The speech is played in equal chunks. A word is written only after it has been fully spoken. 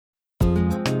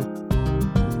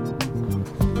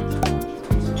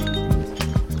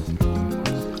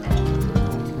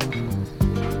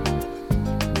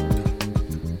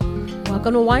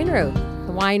Welcome to Wine Road,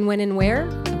 the wine, when, and where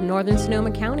of Northern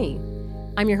Sonoma County.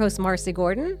 I'm your host, Marcy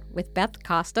Gordon, with Beth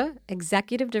Costa,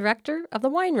 Executive Director of the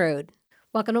Wine Road.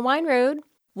 Welcome to Wine Road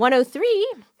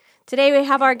 103. Today we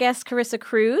have our guest, Carissa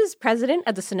Cruz, President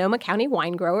of the Sonoma County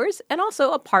Wine Growers, and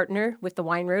also a partner with the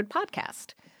Wine Road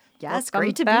podcast. Yes, Welcome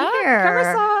great to back, be here.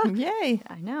 Carissa. Yay.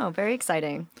 I know, very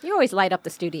exciting. You always light up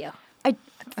the studio.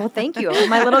 Well, thank you.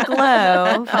 My little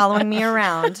glow following me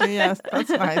around. Yes, that's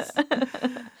nice.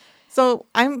 So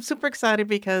I'm super excited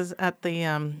because at the,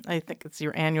 I think it's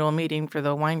your annual meeting for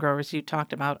the wine growers, you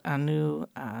talked about a new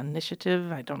initiative.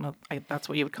 I don't know if that's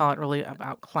what you would call it, really,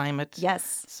 about climate.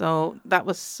 Yes. So that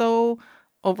was so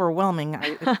overwhelming.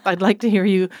 I'd like to hear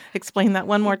you explain that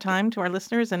one more time to our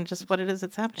listeners and just what it is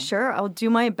that's happening. Sure, I'll do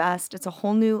my best. It's a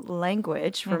whole new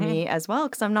language for me as well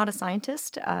because I'm not a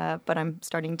scientist, but I'm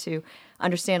starting to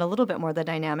understand a little bit more the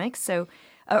dynamics. So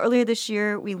earlier this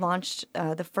year, we launched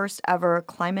the first ever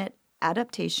climate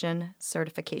adaptation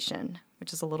certification,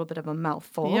 which is a little bit of a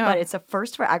mouthful, but it's a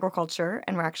first for agriculture,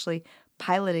 and we're actually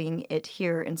piloting it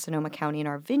here in Sonoma County in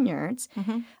our vineyards.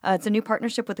 It's a new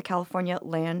partnership with the California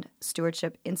Land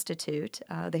Stewardship Institute.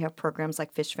 They have programs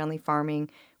like fish-friendly farming,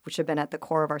 which have been at the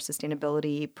core of our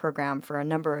sustainability program for a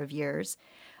number of years.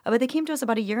 But they came to us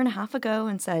about a year and a half ago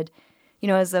and said, you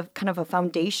know, as a kind of a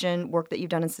foundation, work that you've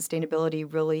done in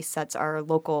sustainability really sets our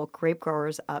local grape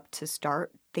growers up to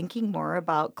start thinking more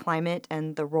about climate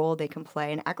and the role they can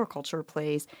play and agriculture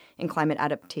plays in climate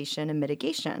adaptation and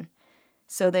mitigation.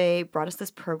 So they brought us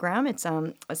this program. It's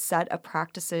a set of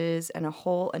practices and a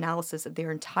whole analysis of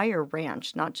their entire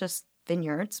ranch, not just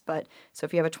vineyards, but so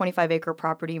if you have a 25-acre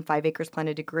property and 5 acres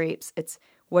planted to grapes, it's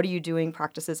what are you doing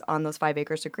practices on those 5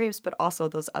 acres of grapes, but also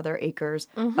those other acres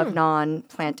of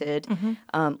non-planted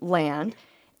land.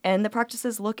 And the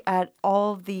practices look at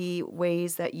all the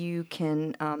ways that you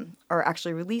can are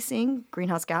actually releasing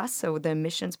greenhouse gas, so the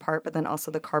emissions part, but then also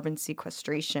the carbon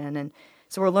sequestration. And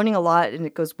so we're learning a lot, and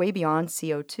it goes way beyond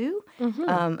CO2,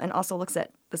 and also looks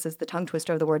at, this is the tongue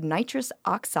twister of the word, nitrous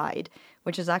oxide,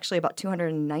 which is actually about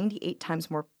 298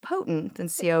 times more potent than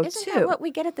CO2. Isn't that what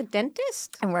we get at the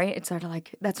dentist? And right, it's sort of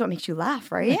like, that's what makes you laugh,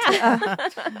 right?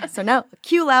 Yeah. So now,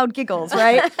 cue loud giggles,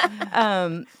 right?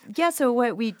 So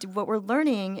what we're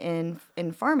learning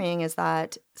in farming is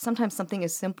that sometimes something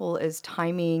as simple as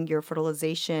timing your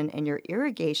fertilization and your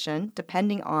irrigation,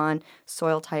 depending on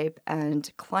soil type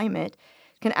and climate,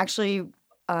 can actually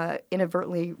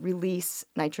inadvertently release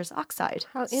nitrous oxide.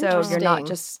 How so you're not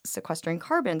just sequestering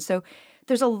carbon. So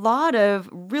there's a lot of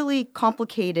really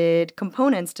complicated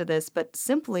components to this, but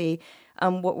simply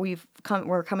what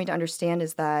we're coming to understand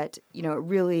is that, you know, it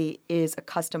really is a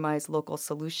customized local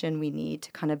solution we need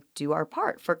to kind of do our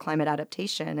part for climate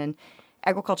adaptation. And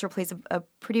agriculture plays a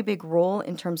pretty big role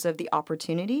in terms of the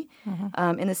opportunity.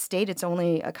 In the state, it's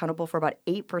only accountable for about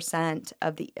 8%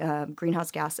 of the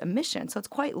greenhouse gas emissions, so it's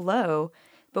quite low.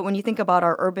 But when you think about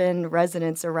our urban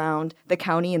residents around the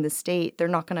county and the state, they're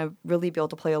not going to really be able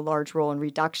to play a large role in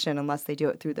reduction unless they do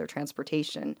it through their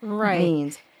transportation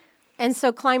means. And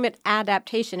so climate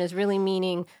adaptation is really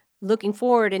meaning looking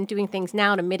forward and doing things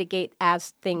now to mitigate as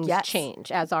things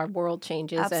change, as our world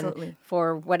changes and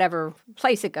for whatever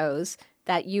place it goes,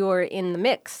 that you're in the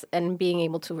mix and being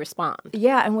able to respond.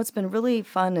 Yeah, and what's been really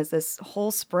fun is this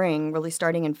whole spring, really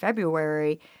starting in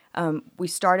February, we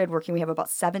started working. We have about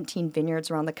 17 vineyards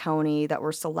around the county that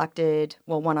were selected,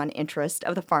 well, one on interest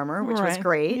of the farmer, which was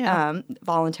great,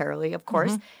 voluntarily, of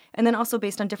course, and then also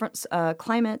based on different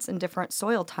climates and different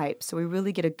soil types. So we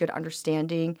really get a good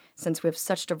understanding, since we have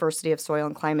such diversity of soil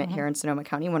and climate here in Sonoma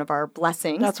County, one of our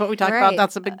blessings. That's what we talk about.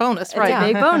 That's a big bonus, right? It's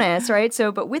a big bonus, right?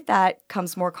 So, but with that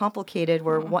comes more complicated,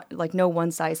 where no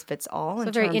one size fits all.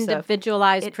 It's a very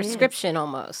individualized prescription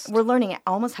almost. We're learning it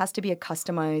almost has to be a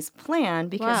customized plan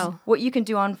because what you can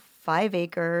do on 5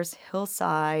 acres,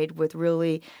 hillside, with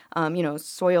really,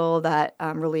 soil that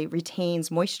really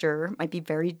retains moisture might be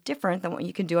very different than what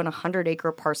you can do on a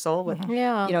 100-acre parcel with,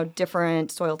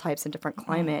 different soil types and different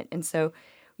climate. And so,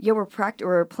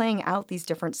 we're playing out these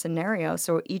different scenarios.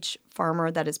 So each farmer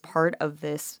that is part of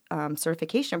this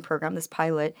certification program, this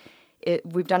pilot,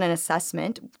 we've done an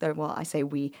assessment. I say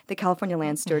we, the California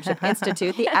Land Stewardship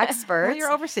Institute, the experts. Well,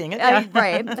 you're overseeing it.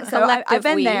 Right. So I've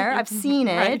been there. I've seen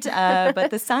it. But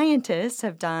the scientists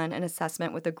have done an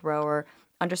assessment with the grower,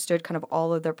 understood kind of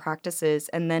all of their practices,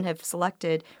 and then have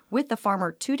selected with the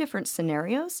farmer 2 different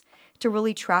scenarios to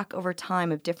really track over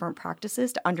time of different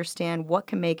practices to understand what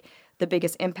can make the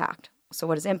biggest impact. So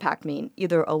what does impact mean?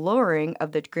 Either a lowering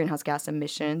of the greenhouse gas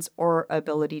emissions or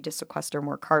ability to sequester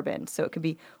more carbon. So it could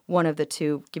be one of the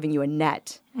two, giving you a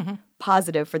net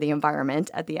positive for the environment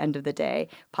at the end of the day,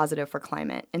 positive for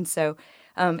climate. And so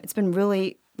it's been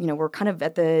really, we're kind of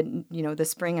at the, the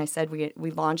spring. I said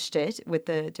we launched it with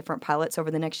the different pilots.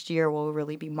 Over the next year, we'll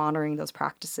really be monitoring those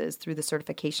practices through the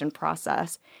certification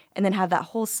process, and then have that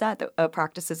whole set of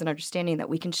practices and understanding that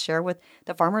we can share with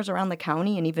the farmers around the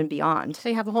county and even beyond. So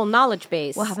you have a whole knowledge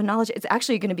base. We'll have a knowledge. It's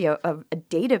actually going to be a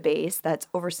database that's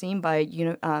overseen by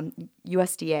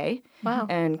USDA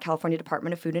and California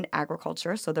Department of Food and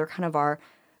Agriculture. So they're kind of our,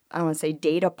 I want to say,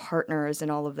 data partners in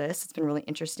all of this. It's been really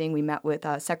interesting. We met with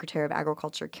Secretary of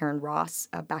Agriculture Karen Ross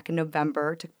back in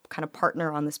November to kind of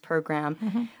partner on this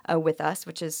program with us,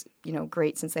 which is,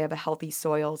 great since they have a Healthy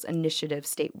Soils initiative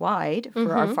statewide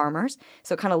for our farmers.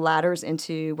 So it kind of ladders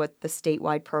into what the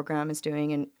statewide program is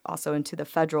doing and also into the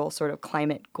federal sort of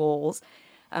climate goals.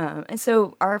 And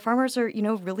so our farmers are,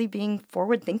 really being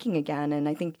forward-thinking again. And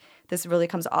I think this really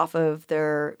comes off of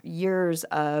their years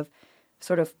of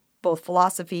sort of both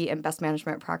philosophy and best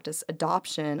management practice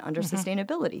adoption under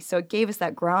sustainability. So it gave us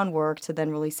that groundwork to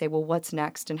then really say, well, what's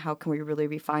next and how can we really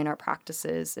refine our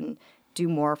practices and do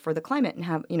more for the climate and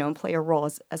have, and play a role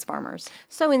as farmers.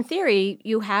 So in theory,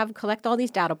 you collect all these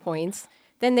data points.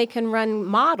 Then they can run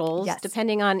models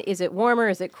depending on, is it warmer,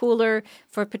 is it cooler,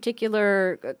 for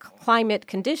particular climate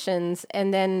conditions,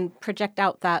 and then project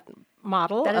out that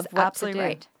model. That is of what absolutely to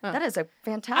do. right. That is a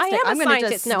fantastic. I'm going to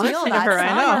just scientist. steal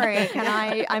that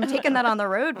summary. I'm taking that on the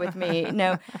road with me.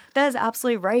 No, that is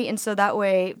absolutely right. And so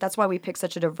that's why we pick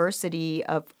such a diversity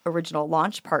of original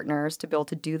launch partners to be able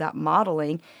to do that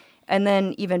modeling. And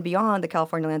then even beyond, the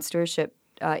California Land Stewardship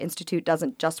Institute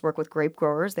doesn't just work with grape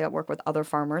growers. They work with other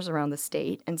farmers around the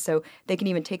state. And so they can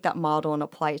even take that model and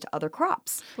apply it to other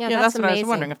crops. Yeah, that's what amazing. I was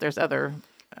wondering, if there's other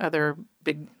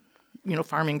big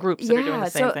farming groups that are doing the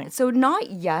same thing. So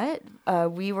not yet.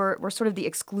 We're sort of the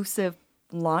exclusive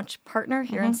launch partner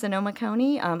here in Sonoma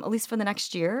County, at least for the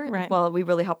next year. Right. Well, we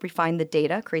really help refine the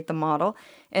data, create the model.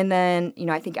 And then,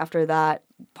 I think after that,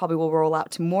 probably we'll roll out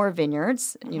to more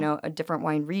vineyards, different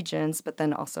wine regions, but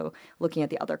then also looking at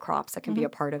the other crops that can be a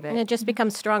part of it. And it just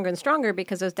becomes stronger and stronger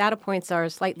because those data points are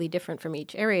slightly different from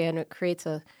each area, and it creates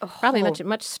probably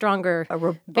much stronger a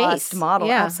robust base. model.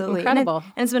 Yeah, absolutely. incredible.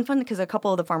 And it's been fun because a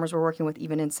couple of the farmers we're working with,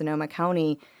 even in Sonoma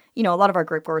County, a lot of our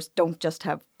grape growers don't just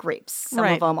have grapes. Some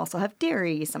of them also have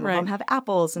dairy. Some of them have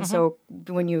apples. And so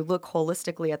when you look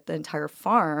holistically at the entire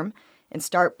farm and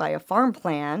start by a farm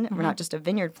plan, or not just a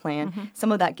vineyard plan,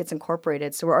 some of that gets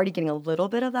incorporated. So we're already getting a little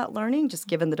bit of that learning, just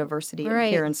given the diversity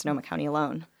here in Sonoma County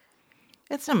alone.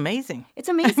 It's amazing. It's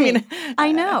amazing.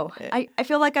 I know. I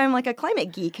feel like I'm like a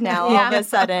climate geek now all of a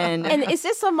sudden. And is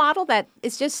this a model that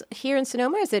is just here in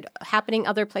Sonoma? Is it happening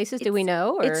other places? Do we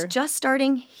know? Or? It's just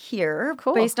starting here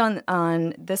based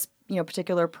on this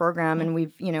particular program. And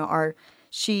we've,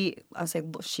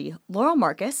 Laurel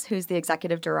Marcus, who's the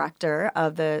executive director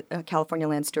of the California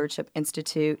Land Stewardship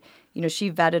Institute, she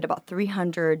vetted about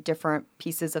 300 different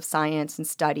pieces of science and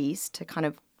studies to kind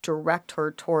of direct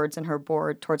her towards, and her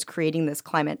board, towards creating this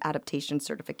climate adaptation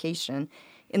certification.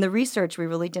 In the research, we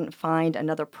really didn't find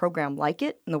another program like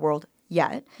it in the world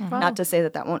yet. Not to say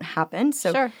that won't happen.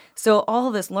 So all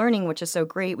of this learning, which is so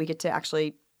great, we get to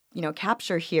actually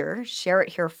capture here, share it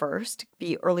here first,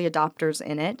 be early adopters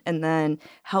in it, and then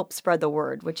help spread the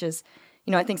word, which is,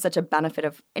 I think such a benefit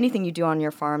of anything you do on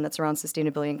your farm that's around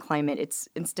sustainability and climate. It's,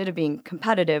 instead of being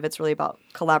competitive, it's really about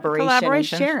collaboration and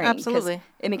sharing. Absolutely.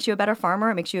 It makes you a better farmer.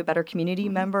 It makes you a better community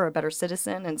member, a better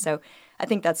citizen. And so I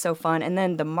think that's so fun. And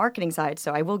then the marketing side,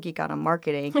 so I will geek out on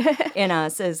marketing in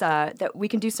us, is that we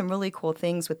can do some really cool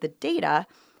things with the data.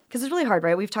 Because it's really hard,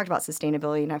 right? We've talked about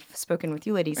sustainability, and I've spoken with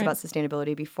you ladies about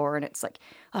sustainability before, and it's like,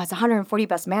 it's 140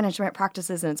 best management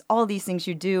practices, and it's all these things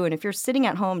you do. And if you're sitting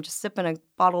at home just sipping a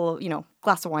bottle,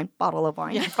 glass of wine, bottle of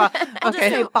wine. Yeah. I'll just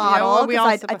say bottle,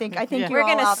 because I think we're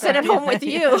going to sit at home with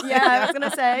you. I was going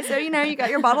to say. So, you got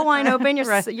your bottle of wine open,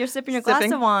 you're sipping your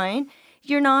glass of wine.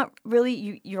 You're not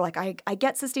really, you're like, I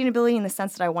get sustainability in the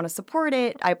sense that I want to support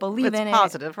it. I believe in it. It's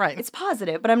positive, right. It's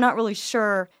positive, but I'm not really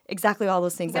sure exactly all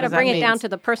those things. You've got to bring it down to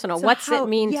the personal. So what's it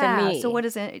mean to me? So what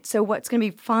is it? So what's going to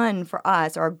be fun for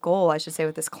us, our goal, I should say,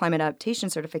 with this climate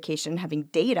adaptation certification, having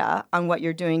data on what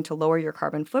you're doing to lower your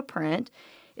carbon footprint,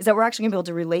 is that we're actually going to be able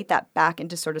to relate that back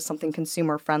into sort of something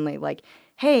consumer friendly. Like,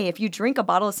 hey, if you drink a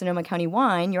bottle of Sonoma County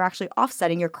wine, you're actually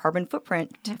offsetting your carbon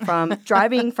footprint from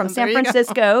driving from San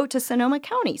Francisco to Sonoma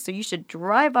County. So you should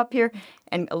drive up here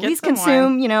and at least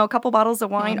consume, a couple bottles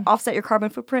of wine, offset your carbon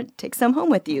footprint, take some home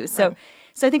with you. So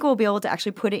I think we'll be able to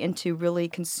actually put it into really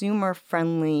consumer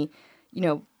friendly,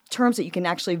 terms that you can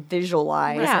actually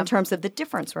visualize in terms of the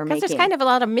difference we're making. Because there's kind of a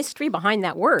lot of mystery behind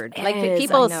that word.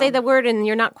 People say the word and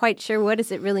you're not quite sure what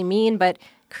does it really mean, but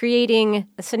creating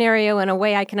a scenario in a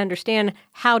way I can understand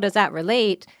how does that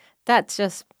relate, That's I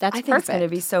think it's going to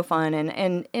perfect. be so fun.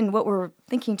 And what we're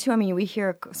thinking too, I mean, we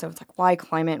hear, so it's like, why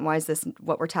climate and why is this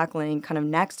what we're tackling kind of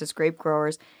next as grape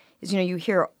growers? Is, you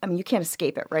hear, I mean, you can't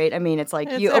escape it, right? I mean, it's like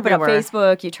It's you open up everywhere.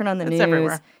 Facebook, you turn on the It's news,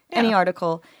 everywhere. any Yeah.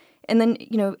 article, and then,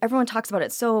 everyone talks about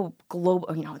it so global,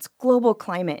 it's global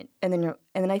climate. And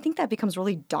then I think that becomes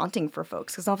really daunting for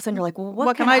folks because all of a sudden you're like, well,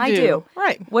 what can I do?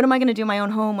 Right. What am I going to do in my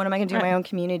own home? What am I going to do in my Right. own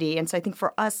community? And so I think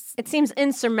for us, It seems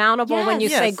insurmountable when you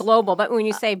Yes. say Yes. global, but when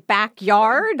you say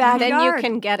backyard, then you Backyard.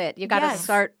 can get it. You got to Yes.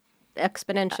 start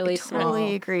exponentially small.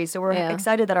 totally agree. So we're Yeah.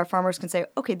 excited that our farmers can say,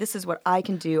 okay, this is what I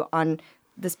can do on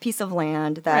this piece of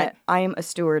land that Right. I am a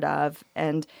steward of,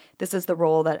 and this is the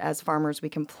role that as farmers we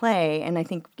can play. And I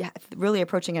think really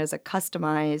approaching it as a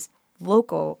customized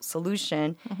local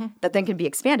solution that then can be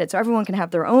expanded, so everyone can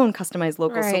have their own customized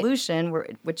local Right. solution,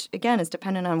 which again is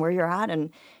dependent on where you're at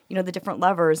and the different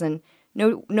levers. And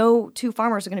no two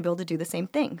farmers are going to be able to do the same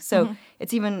thing. So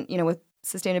it's even with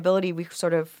sustainability, we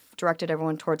sort of directed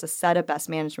everyone towards a set of best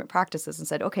management practices and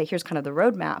said, okay, here's kind of the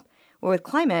roadmap. Where with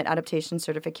climate adaptation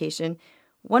certification,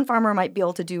 one farmer might be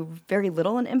able to do very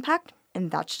little in impact, and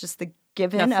that's just the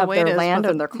given That's the of way it their is land with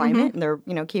and their climate and their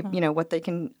keep what they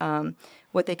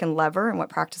can lever and what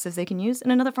practices they can use.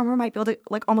 And another farmer might be able to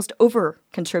like almost over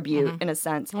contribute in a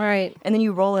sense. Right. And then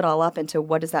you roll it all up into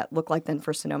what does that look like then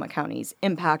for Sonoma County's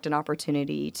impact and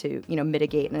opportunity to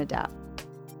mitigate and adapt.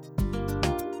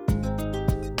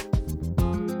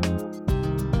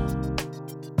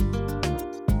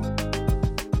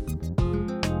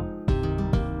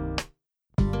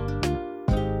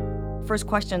 First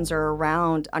questions are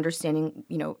around understanding,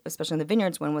 especially in the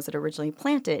vineyards, when was it originally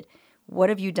planted? What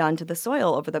have you done to the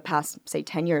soil over the past, say,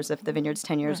 10 years, if the vineyard's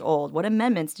 10 years old? What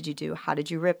amendments did you do? How did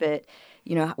you rip it?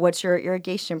 What's your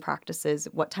irrigation practices?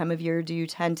 What time of year do you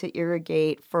tend to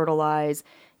irrigate, fertilize?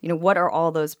 What are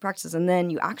all those practices? And then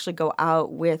you actually go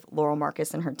out with Laurel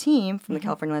Marcus and her team from the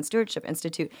California Land Stewardship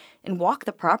Institute and walk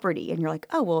the property. And you're like,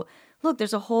 oh, well, look,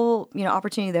 there's a whole,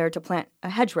 opportunity there to plant a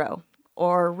hedgerow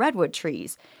or redwood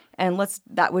trees. And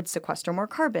that would sequester more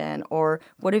carbon. Or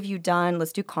what have you done?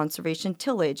 Let's do conservation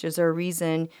tillage. Is there a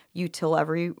reason you till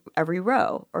every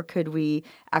row? Or could we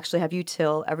actually have you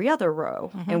till every other row?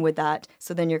 And with that,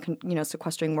 so then you're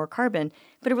sequestering more carbon.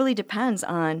 But it really depends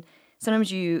on.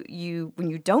 Sometimes you when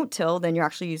you don't till, then you're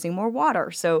actually using more water.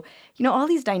 So, all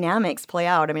these dynamics play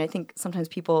out. I mean, I think sometimes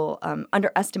people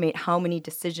underestimate how many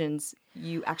decisions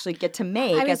you actually get to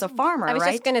make as a farmer, I was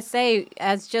right? just going to say,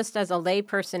 as a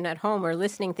layperson at home or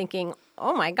listening, thinking,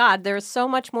 oh my God, there's so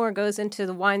much more goes into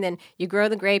the wine than you grow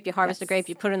the grape, you harvest the grape,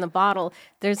 you put it in the bottle.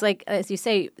 There's like, as you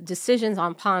say, decisions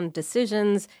upon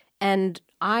decisions. And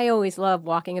I always love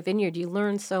walking a vineyard. You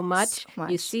learn so much.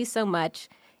 You see so much.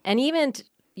 And even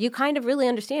you kind of really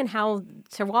understand how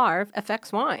terroir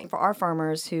affects wine. For our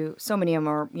farmers, who so many of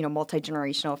them are,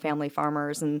 multi-generational family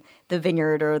farmers, and the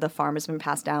vineyard or the farm has been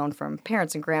passed down from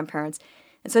parents and grandparents.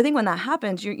 And so I think when that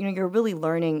happens, you're really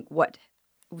learning what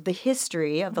the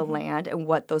history of the land and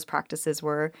what those practices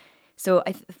were. So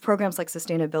programs like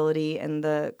sustainability and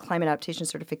the climate adaptation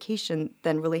certification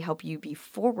then really help you be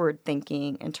forward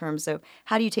thinking in terms of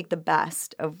how do you take the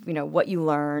best of, what you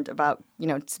learned about,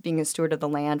 being a steward of the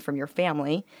land from your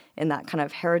family and that kind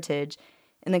of heritage,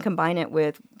 and then combine it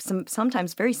with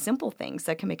sometimes very simple things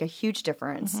that can make a huge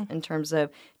difference in terms of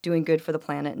doing good for the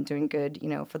planet and doing good,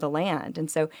 for the land.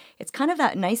 And so it's kind of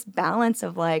that nice balance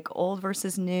of like old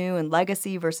versus new and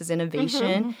legacy versus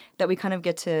innovation that we kind of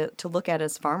get to look at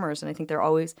as farmers. And I think they're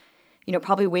always,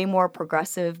 probably way more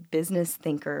progressive business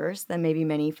thinkers than maybe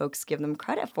many folks give them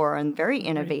credit for, and very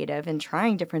innovative and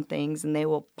trying different things. And they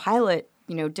will pilot,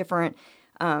 different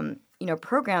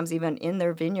programs even in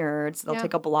their vineyards. They'll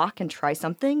take a block and try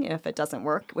something, and if it doesn't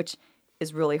work, which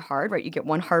is really hard, right? You get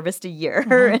one harvest a year.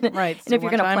 and, Right. And if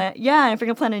you're going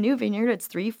to plant a new vineyard, it's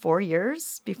 3-4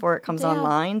 years before it comes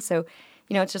online. So,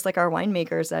 it's just like our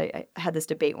winemakers. I had this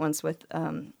debate once with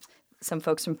some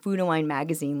folks from Food and Wine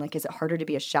magazine, like, is it harder to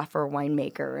be a chef or a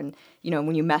winemaker? And,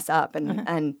 when you mess up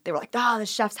and they were like, the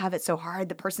chefs have it so hard.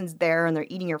 The person's there and they're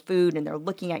eating your food and they're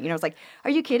looking at you. I was like,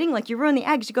 are you kidding? Like, you ruin the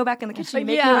eggs. You go back in the kitchen, you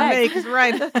make new eggs.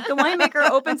 Right. The winemaker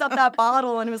opens up that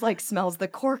bottle and it was like, smells the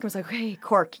cork. It was like, hey,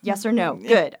 cork, yes or no?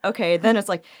 Good. Okay. Then it's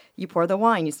like, you pour the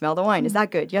wine, you smell the wine. Is that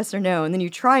good? Yes or no? And then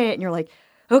you try it and you're like,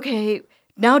 okay,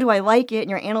 now do I like it? And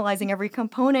you're analyzing every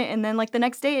component. And then like the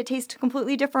next day it tastes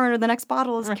completely different, or the next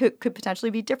bottle could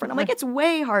potentially be different. I'm like, it's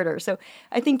way harder. So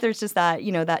I think there's just that,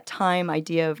 that time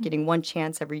idea of getting one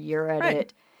chance every year at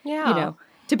it. Yeah.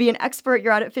 To be an expert,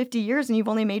 you're at it 50 years and you've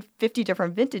only made 50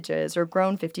 different vintages or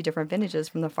grown 50 different vintages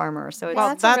from the farmer. So it's,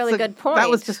 That's a really good point. That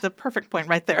was just the perfect point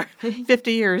right there.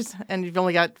 50 years and you've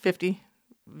only got 50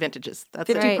 vintages. That's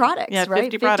 50 it. products, Yeah, right?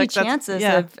 50 products. Chances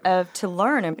of to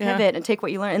learn and pivot and take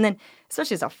what you learn. And then,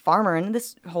 especially as a farmer, and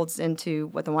this holds into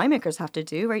what the winemakers have to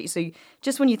do, right? So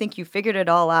just when you think you figured it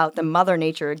all out, the Mother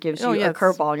Nature gives you a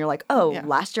curveball, and you're like,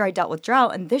 last year I dealt with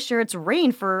drought, and this year it's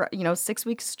rain for 6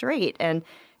 weeks straight. And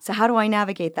so how do I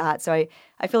navigate that? So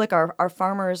I feel like our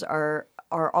farmers are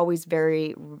always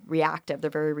very reactive. They're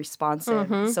very responsive.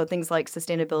 Mm-hmm. So things like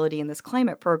sustainability in this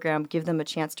climate program give them a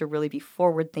chance to really be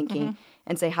forward thinking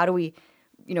and say, how do we,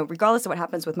 regardless of what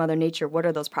happens with Mother Nature, what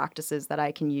are those practices that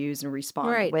I can use and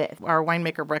respond with? Our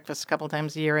winemaker breakfast a couple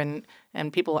times a year, and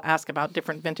people ask about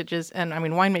different vintages. And I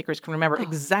mean, winemakers can remember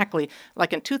exactly,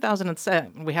 like in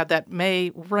 2007, we had that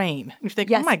May rain. You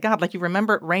think, oh my God, like you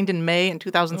remember it rained in May in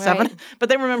 2007? Right. But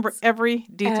they remember every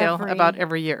detail about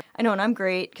every year. I know, and I'm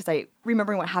great because I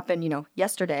remembering what happened,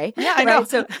 yesterday. Yeah, I know.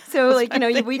 So like,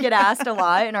 we get asked a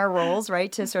lot in our roles,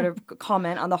 right, to sort of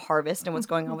comment on the harvest and what's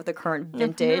going on with the current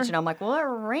vintage. And I'm like, well, it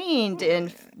rained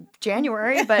in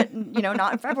January, but,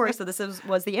 not in February. So this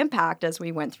was the impact as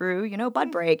we went through,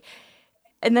 bud break.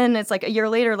 And then it's like a year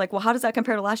later, like, well, how does that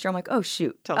compare to last year? I'm like, oh,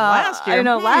 shoot. To last year. I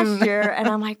know, last year. And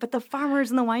I'm like, but the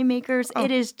farmers and the winemakers, it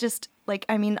is just like,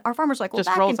 I mean, our farmers are like, well,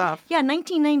 just rolls off. Yeah,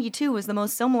 1992 was the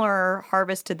most similar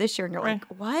harvest to this year. And you're like,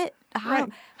 what?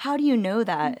 How do you know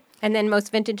that? And then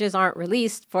most vintages aren't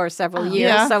released for several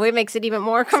years, so it makes it even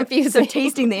more confusing. So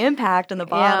tasting the impact in the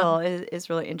bottle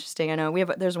is really interesting. I know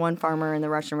there's one farmer in the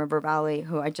Russian River Valley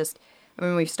who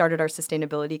when we started our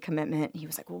sustainability commitment, he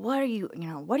was like, well, what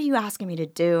are you asking me to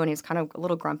do? And he was kind of a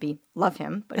little grumpy. Love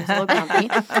him, but he's a little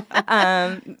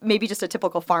grumpy. Maybe just a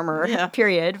typical farmer,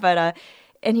 period. But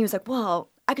and he was like, well,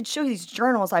 I could show you these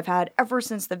journals I've had ever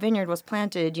since the vineyard was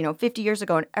planted, 50 years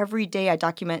ago. And every day I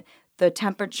document the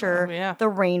temperature, the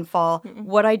rainfall,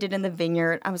 what I did in the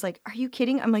vineyard. I was like, are you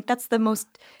kidding? I'm like, that's the most...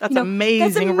 That's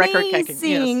amazing record keeping.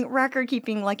 Amazing record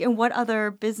keeping. Like, in what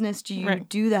other business do you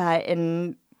do that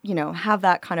and, have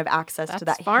that kind of access to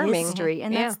that farming. History?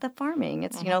 And that's the farming.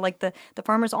 It's, like the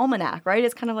Farmer's Almanac, right?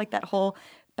 It's kind of like that whole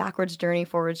backwards journey,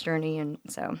 forwards journey. And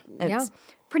so it's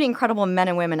pretty incredible men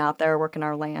and women out there working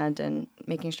our land and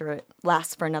making sure it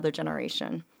lasts for another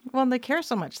generation. Well, and they care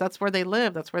so much. That's where they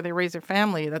live. That's where they raise their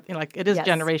family. That it is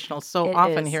generational so it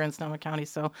often is. Here in Sonoma County.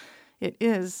 So it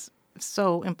is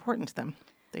so important to them.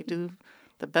 They do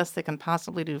the best they can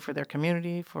possibly do for their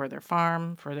community, for their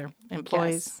farm, for their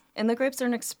employees. Yes. And the grapes are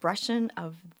an expression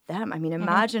of them. I mean,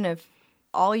 imagine if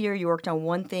all year you worked on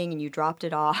one thing and you dropped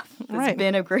it off this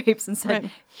bin of grapes and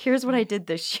said, here's what I did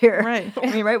this year. Right.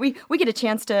 I mean, right? We get a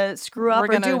chance to screw up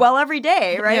or do well every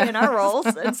day, right, in our roles.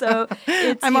 And so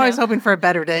it's, I'm always hoping for a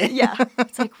better day. Yeah.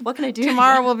 It's like, what can I do?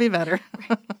 Tomorrow will be better.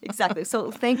 Right. Exactly.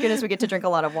 So thank goodness we get to drink a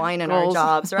lot of wine in our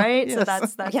jobs, right? Yes. So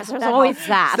that's there's always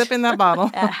that. Sip in that bottle.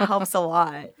 It helps a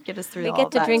lot. Get us through We all get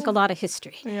of to that. drink a lot of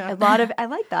history. Yeah. I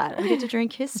like that. We get to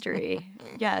drink history.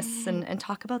 Yes. And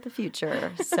talk about the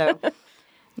future. So...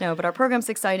 No, but our program's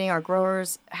exciting. Our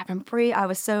growers have been I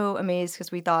was so amazed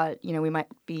because we thought, we might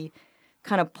be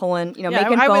kind of pulling, making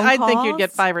phone calls. I think you'd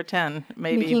get 5 or 10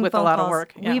 maybe with a lot of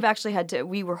work. Yeah. We've actually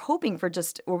we were hoping for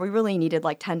we really needed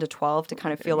like 10 to 12 to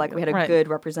kind of feel like we had a good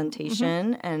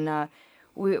representation. And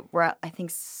we're at, I think,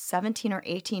 17 or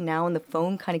 18 now, and the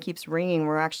phone kind of keeps ringing.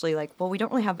 We're actually like, well, we don't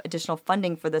really have additional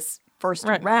funding for this first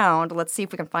round. Let's see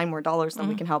if we can find more dollars so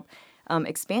we can help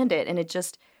expand it. And it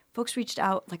just... Folks reached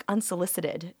out like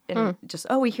unsolicited and just,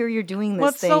 we hear you're doing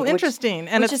this thing. Well, it's so interesting.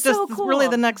 And it's just so cool. really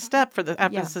the next step after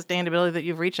the sustainability that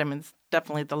you've reached. I mean, it's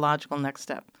definitely the logical next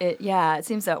step. It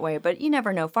seems that way. But you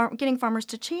never know. Getting farmers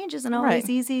to change isn't always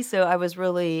easy. So I was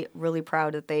really, really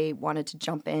proud that they wanted to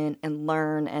jump in and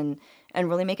learn and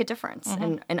really make a difference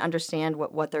and understand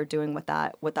what they're doing with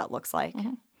that, what that looks like.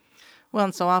 Mm-hmm. Well,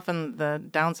 and so often the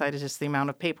downside is just the amount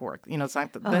of paperwork. It's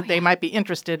like they might be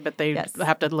interested, but they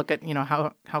have to look at,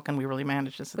 how can we really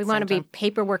manage this at We the want to same be time.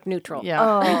 paperwork neutral. Yeah.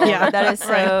 Oh, that is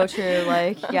so true.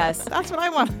 Like, yes. That's what I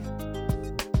want.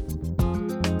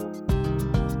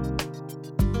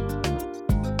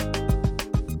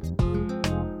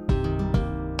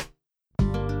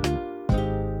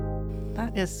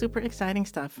 That is super exciting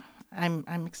stuff.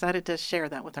 I'm excited to share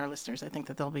that with our listeners. I think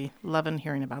that they'll be loving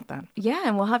hearing about that. Yeah,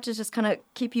 and we'll have to just kind of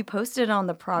keep you posted on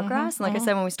the progress. And like I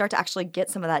said, when we start to actually get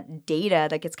some of that data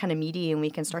that gets kind of meaty and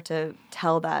we can start to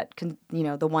tell that,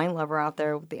 the wine lover out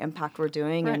there the impact we're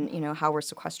doing and, how we're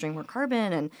sequestering more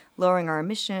carbon and lowering our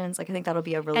emissions. Like, I think that'll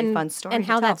be a really fun story And to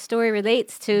how tell. that story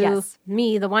relates to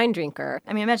me, the wine drinker.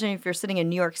 I mean, imagine if you're sitting in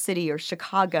New York City or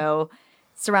Chicago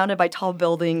surrounded by tall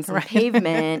buildings and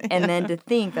pavement, and then to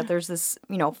think that there's this,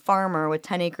 farmer with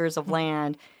 10 acres of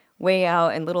land way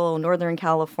out in little Northern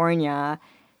California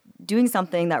doing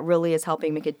something that really is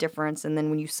helping make a difference. And then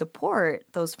when you support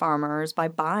those farmers by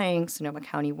buying Sonoma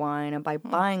County wine and by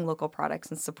buying local products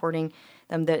and supporting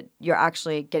them, that you're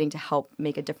actually getting to help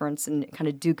make a difference and kind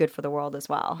of do good for the world as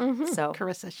well. So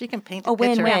Carissa, she can paint a a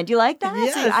picture. win-win. Do you like that?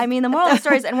 Yes. So, I mean, the moral of the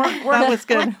story is, and That was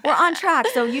good. we're on track.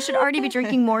 So you should already be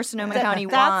drinking more Sonoma County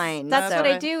wine. That's So- what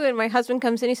I do. And my husband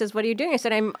comes in, he says, "What are you doing?" I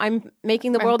said, I'm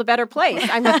making the world a better place.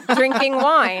 I'm drinking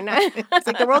wine. It's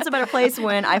like the world's a better place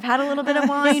when I've had a little bit of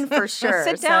wine for sure.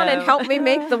 Sit down and help me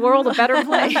make the world a better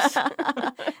place.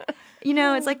 You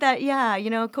know, it's like that. Yeah, you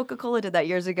know, Coca-Cola did that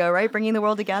years ago, right? Bringing the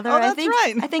world together. Oh, that's I think,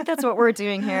 right. I think that's what we're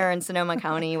doing here in Sonoma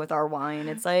County with our wine.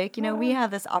 It's like, you know, we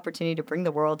have this opportunity to bring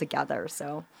the world together.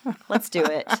 So let's do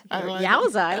it.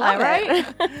 Yowza, I love All right.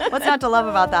 it. What's not to love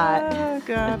about that? Oh,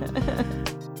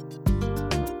 God.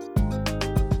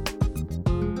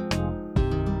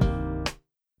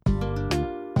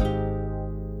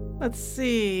 Let's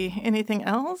see. Anything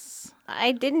else?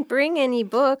 I didn't bring any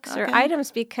books or Okay.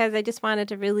 items because I just wanted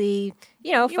to really,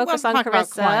 focus on wanna talk about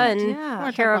Carissa climate. and Yeah.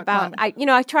 Wanna care talk about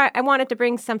about. I wanted to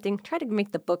bring something, try to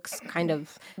make the books kind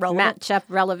of Relevant. match up,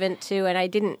 relevant to, and I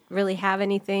didn't really have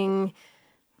anything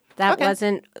that Okay.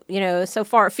 wasn't, so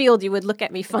far afield you would look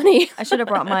at me funny. I should have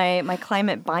brought my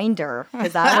climate binder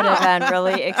because that would have been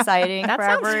really exciting That for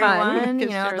sounds fun. everyone. You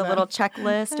Could know, share the that. little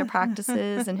checklist of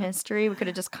practices and history. We could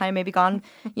have just kind of maybe gone,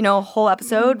 a whole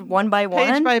episode one by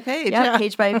one. by page, Yeah, yeah.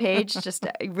 page by page. Just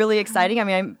really exciting. I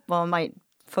mean,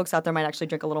 folks out there might actually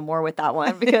drink a little more with that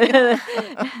one. Because,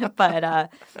 but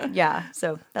yeah,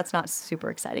 so that's not super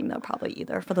exciting though, probably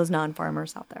either for those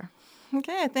non-farmers out there.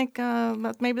 Okay, I think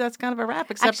maybe that's kind of a wrap.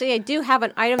 Except Actually, I do have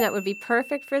an item that would be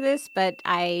perfect for this, but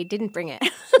I didn't bring it.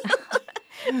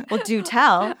 Well, do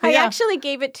tell. I Yeah. actually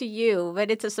gave it to you, but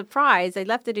it's a surprise. I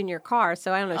left it in your car,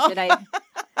 so I don't know. Should I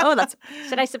Oh, that's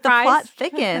should I the surprise? plot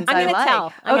thickens. I'm I gonna like.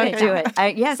 tell. I'm Okay, gonna do tell.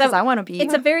 it. Yes, because I want to be.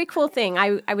 It's a very cool thing.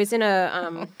 I was in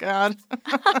oh, God.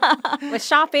 was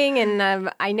shopping, and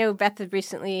I know Beth had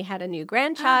recently had a new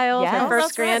grandchild, Yes. her Oh, first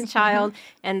that's right. grandchild,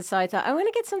 and so I thought I want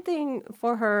to get something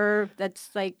for her that's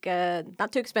like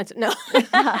not too expensive. No,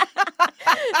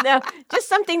 no, just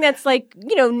something that's like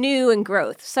new and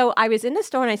growth. So I was in the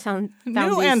store and I found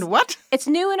New these- and what? It's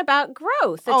new and about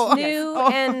growth. It's Oh, okay. new Oh.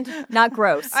 and not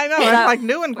gross. I know. It's like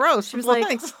new and gross. She was well, like,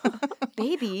 thanks.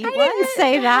 Baby, I didn't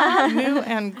say that, New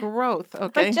and growth.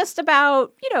 Okay. but just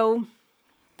about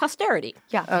posterity.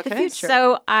 Yeah, the Okay. future.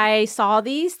 So I saw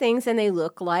these things and they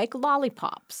look like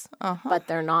lollipops, Uh-huh. but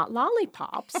they're not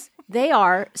lollipops. They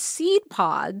are seed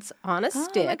pods on a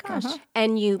stick,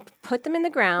 and you put them in the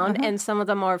ground. And some of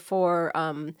them are for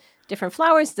different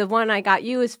flowers. The one I got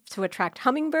you is to attract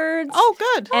hummingbirds. Oh,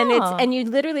 good. and and you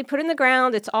literally put it in the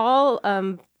ground. It's all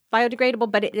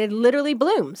biodegradable, but it literally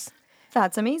blooms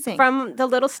That's amazing. from the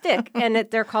little stick, and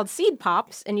they're called seed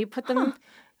pops. And you put them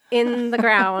in the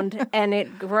ground, and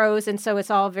it grows, and so it's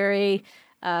all very,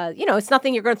 it's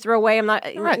nothing you're going to throw away. I'm not,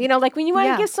 Right. like when you want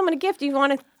Yeah. to give someone a gift, you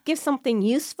want to give something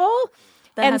useful.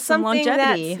 That and has some something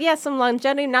longevity. some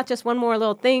longevity, not just one more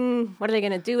little thing. What are they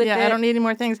going to do with it? Yeah, I don't need any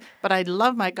more things, but I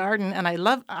love my garden, and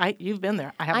you've been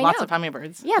there. I have I lots know. of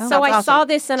hummingbirds. Yeah, so That's I awesome. saw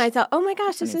this and I thought, oh my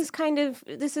gosh, this is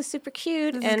super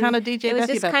cute. This is and kinda DJ It was Bethy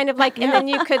just Beth. kind of like, and then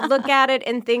you could look at it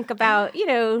and think about,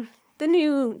 the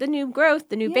new growth,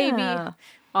 the new Yeah. baby,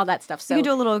 all that stuff. So you can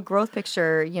do a little growth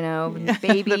picture, baby,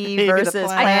 baby, the versus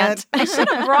plant. plant. I should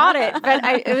have brought it, but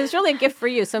it was really a gift for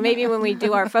you. So maybe when we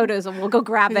do our photos, we'll go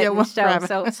grab it Yeah, and we'll show. grab it.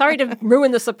 So sorry to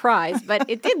ruin the surprise, but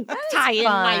it did tie in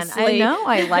Fun. nicely. I know,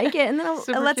 I like it. And then it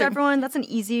Super lets cute. everyone, that's an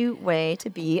easy way to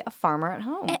be a farmer at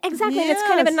home. Exactly, and it's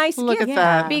kind of a Yes, nice look gift at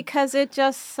that. because it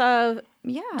just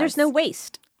Yeah. there's no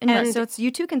waste. And so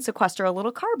you too can sequester a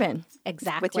little carbon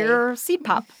Exactly. with your seed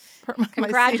pop.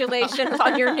 Congratulations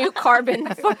on your new carbon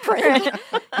footprint.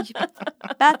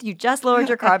 Beth, you just lowered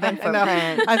your carbon I know.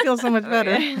 footprint. I feel so much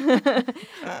better.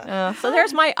 So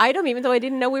there's my item, even though I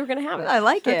didn't know we were going to have it. I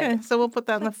like it. Okay, so we'll put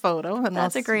that in the photo, and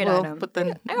That's a great we'll item. Put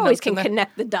the I always notes in can there.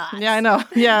 connect the dots. Yeah, I know.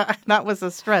 Yeah, that was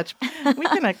a stretch. We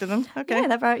connected them. Okay.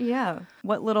 Yeah,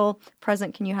 What little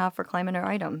present can you have for climate or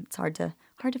item? It's hard to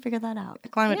figure that out.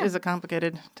 Climate is a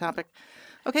complicated topic.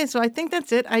 Okay, so I think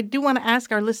that's it. I do want to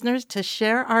ask our listeners to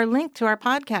share our link to our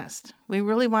podcast. We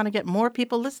really want to get more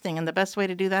people listening, and the best way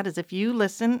to do that is if you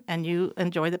listen and you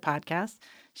enjoy the podcast,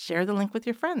 share the link with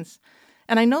your friends.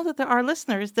 And I know that there are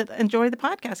listeners that enjoy the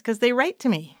podcast because they write to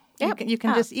me. Yep. You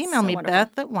can just email so me, wonderful.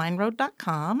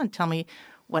 Beth@wineroad.com, and tell me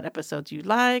what episodes you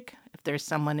like, if there's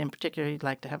someone in particular you'd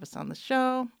like to have us on the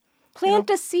show. plant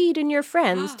a seed in your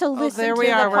friends to listen there to we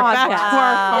the are. We're back to podcast.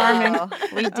 our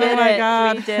farming. We did my it.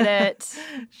 God. We did it.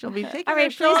 She'll be taking All her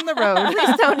right, show on the road.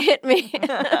 Please don't hit me.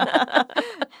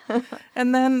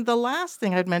 And then the last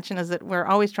thing I'd mention is that we're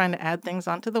always trying to add things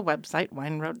onto the website,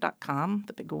 wineroad.com,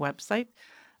 the big website.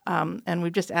 And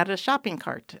we've just added a shopping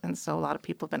cart. And so a lot of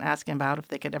people have been asking about if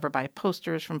they could ever buy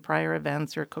posters from prior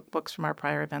events or cookbooks from our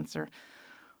prior events or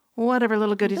whatever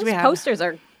little goodies Those we have. posters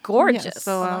are gorgeous. Yeah,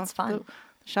 so that's fun. The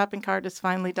shopping cart is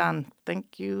finally done.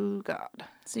 Thank you, God.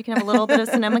 So you can have a little bit of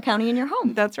Sonoma County in your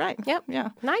home. That's right. Yep. Yeah.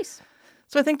 Nice.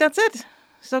 So I think that's it.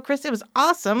 So, Chris, it was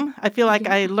awesome. I feel like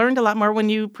I learned a lot more when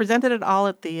you presented it all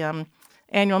at the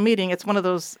annual meeting. It's one of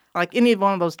those, like any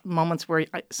one of those moments where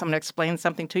someone explains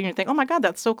something to you and you think, oh, my God,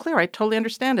 that's so clear. I totally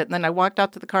understand it. And then I walked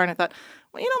out to the car and I thought,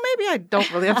 well, maybe I don't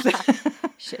really have to.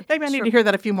 Maybe I need to hear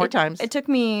that a few more times. It took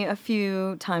me a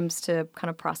few times to kind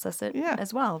of process it Yeah.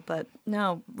 as well. But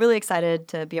no, really excited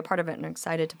to be a part of it and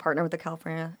excited to partner with the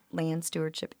California Land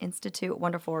Stewardship Institute.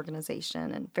 Wonderful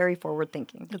organization and very forward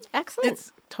thinking. Excellent.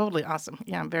 It's totally awesome.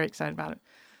 Yeah, I'm very excited about it.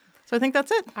 So I think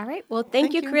that's it. All right. Well,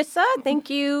 thank you, you. Carissa. Thank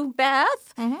you,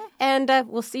 Beth. And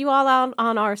we'll see you all out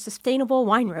on our sustainable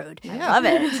wine road. I love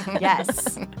it. Yes.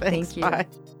 Thanks. Thank you. Bye.